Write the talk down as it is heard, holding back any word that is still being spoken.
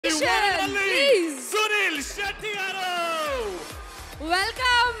celebration, please. Suneil Shetty garu.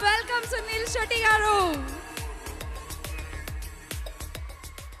 Welcome, welcome Suneil Shetty garu.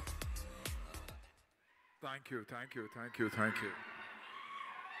 Thank you, thank you, thank you, thank you.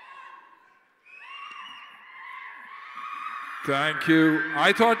 Thank you.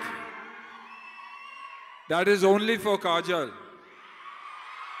 I thought that is only for Kajal.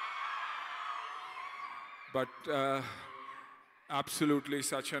 But absolutely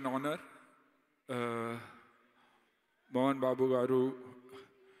such an honor. Mohan Babu Garu,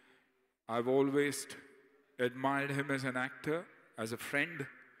 I've always admired him as an actor, as a friend.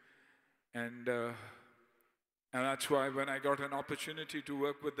 And that's why when I got an opportunity to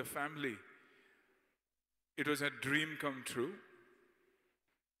work with the family, it was a dream come true.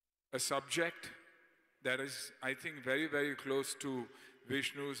 A subject that is, I think, very, very close to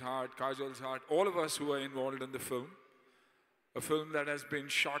Vishnu's heart, Kajal's heart, all of us who are involved in the film. A film that has been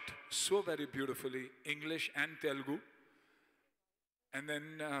shot so very beautifully, English and Telugu. And then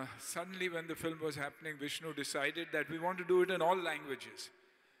suddenly when the film was happening, Vishnu decided that we want to do it in all languages.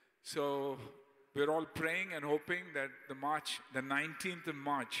 So we're all praying and hoping that the 19th of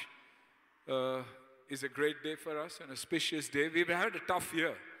March, is a great day for us, an auspicious day. We've had a tough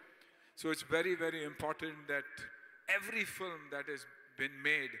year. So it's very, very important that every film that has been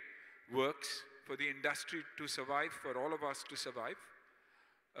made works for the industry to survive, for all of us to survive.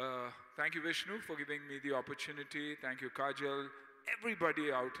 Thank you, Vishnu, for giving me the opportunity. Thank you, Kajal,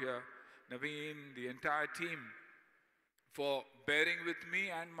 everybody out here, Naveen, the entire team, for bearing with me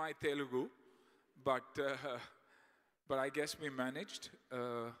and my Telugu. But I guess we managed.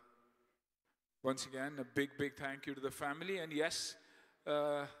 Once again, a big, big thank you to the family. And yes,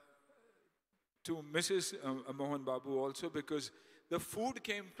 to Mrs. Mohan Babu also, because the food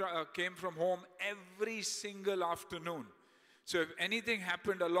came from home every single afternoon. So if anything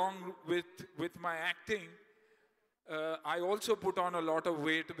happened along with my acting, I also put on a lot of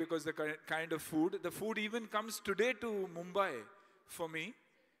weight because the kind of food. The food even comes today to Mumbai for me.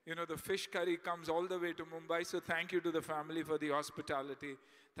 You know, the fish curry comes all the way to Mumbai. So thank you to the family for the hospitality.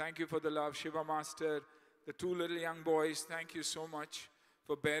 Thank you for the love. Shiva Master, the two little young boys, thank you so much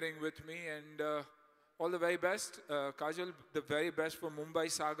for bearing with me. And all the very best. Kajal, the very best for Mumbai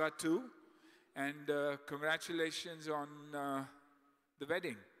Saga too. And congratulations on the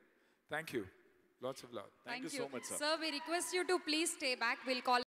wedding. Thank you. Lots of love. Thank you so much, sir. Sir, we request you to please stay back. We'll call